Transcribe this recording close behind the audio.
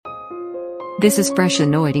This is Fresh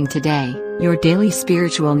Anointing Today, your daily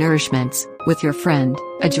spiritual nourishments, with your friend,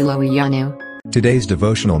 Ajulo Iyanu. Today's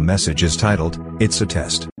devotional message is titled, It's a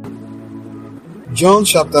Test. John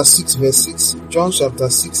chapter 6 verse 6. John chapter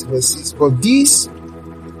 6 verse 6. But this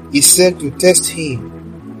is said to test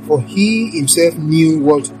him, for he himself knew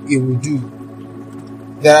what he would do.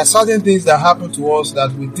 There are certain things that happen to us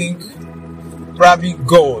that we think probably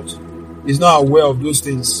God is not aware of those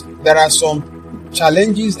things. There are some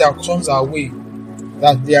challenges that comes our way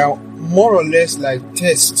that they are more or less like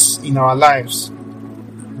tests in our lives.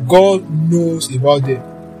 God knows about them.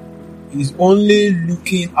 He's only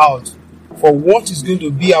looking out for what is going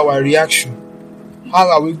to be our reaction. How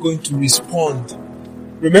are we going to respond?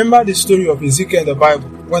 Remember the story of Ezekiel in the Bible,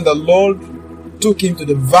 when the Lord took him to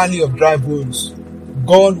the valley of dry bones.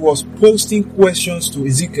 God was posting questions to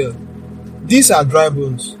Ezekiel. These are dry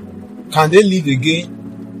bones. Can they live again?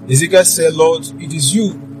 Ezekiel said, Lord, it is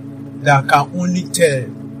you that can only tell.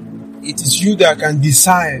 It is you that can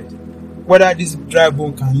decide whether this dry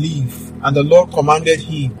bone can live. And the Lord commanded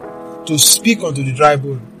him to speak unto the dry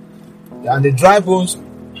bone. And the dry bones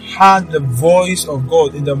heard the voice of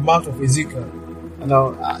God in the mouth of Ezekiel. And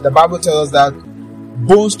the Bible tells us that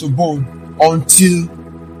bones to bone, until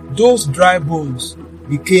those dry bones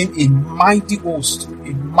became a mighty host,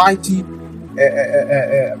 a mighty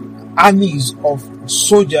armies of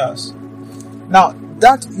soldiers. Now,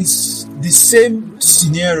 that is the same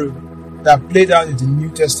scenario that played out in the New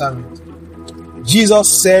Testament.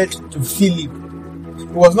 Jesus said to Philip, he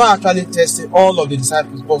was not actually testing all of the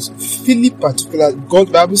disciples, but Philip particularly.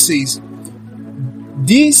 God's Bible says,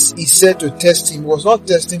 this is said to test him. He was not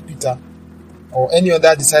testing Peter or any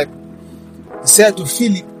other disciple. He said to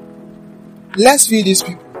Philip, let's feed these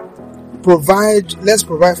people. Let's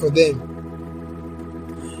provide for them.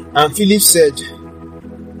 And Philip said,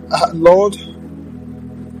 Lord,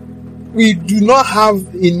 we do not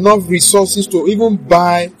have enough resources to even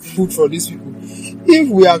buy food for these people. If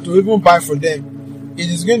we are to even buy for them, it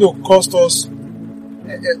is going to cost us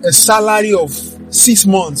a salary of 6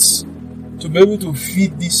 months to be able to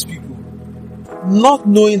feed these people. Not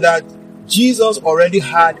knowing that Jesus already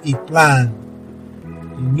had a plan.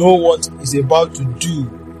 You know what he's about to do.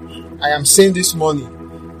 I am saying this morning,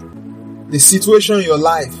 the situation in your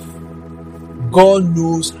life, God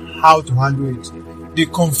knows how to handle it. The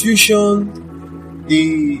confusion,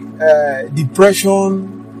 the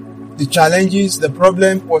depression, the challenges, the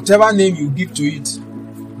problem, whatever name you give to it,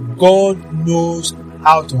 God knows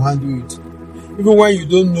how to handle it. Even when you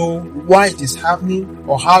don't know why it is happening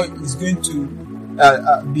or how it is going to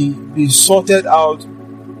be sorted out,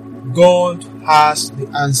 God has the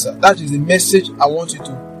answer. That is the message I want you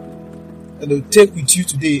to take with you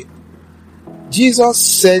today. Jesus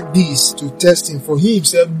said this to test him, for he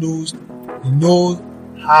himself knows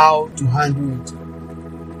how to handle it.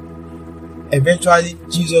 Eventually,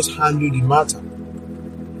 Jesus handled the matter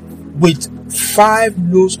with 5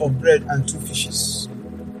 loaves of bread and 2 fishes.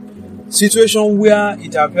 Situation where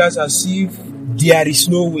it appears as if there is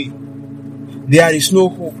no way, there is no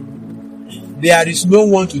hope, there is no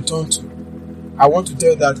one to turn to. I want to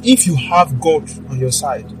tell you that if you have God on your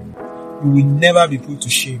side, you will never be put to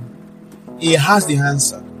shame. He has the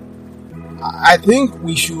answer. I think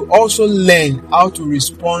we should also learn how to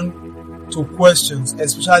respond to questions,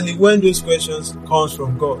 especially when those questions come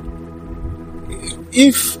from God.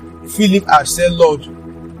 If Philip had said, Lord,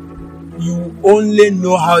 you only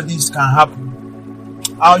know how this can happen,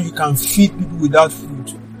 how you can feed people without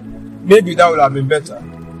food, maybe that would have been better.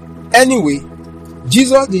 Anyway,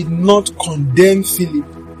 Jesus did not condemn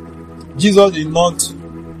Philip. Jesus did not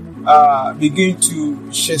begin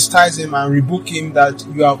to chastise him and rebuke him that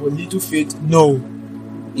you have a little faith. No.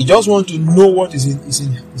 He just wants to know what is in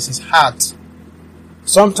his heart.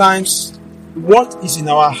 Sometimes what is in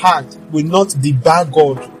our heart will not debar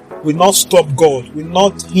God, will not stop God, will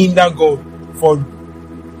not hinder God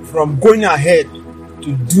from going ahead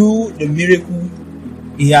to do the miracle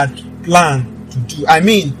he had planned to do. I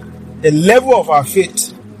mean, the level of our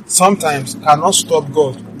faith sometimes cannot stop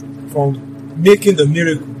God from making the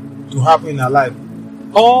miracle to happen in our life.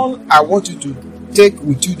 All I want you to take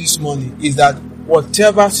with you this morning is that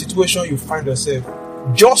whatever situation you find yourself,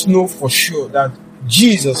 just know for sure that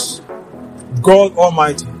Jesus, God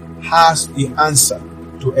Almighty, has the answer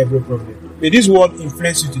to every problem. May this word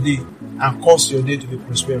influence you today and cause your day to be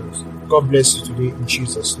prosperous. God bless you today in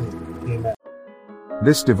Jesus' name. Amen.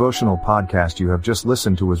 This devotional podcast you have just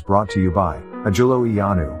listened to was brought to you by Ajulo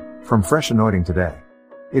Iyanu from Fresh Anointing Today.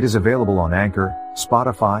 It is available on Anchor,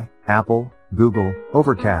 Spotify, Apple, Google,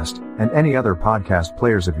 Overcast, and any other podcast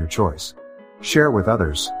players of your choice. Share with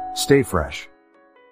others. Stay fresh.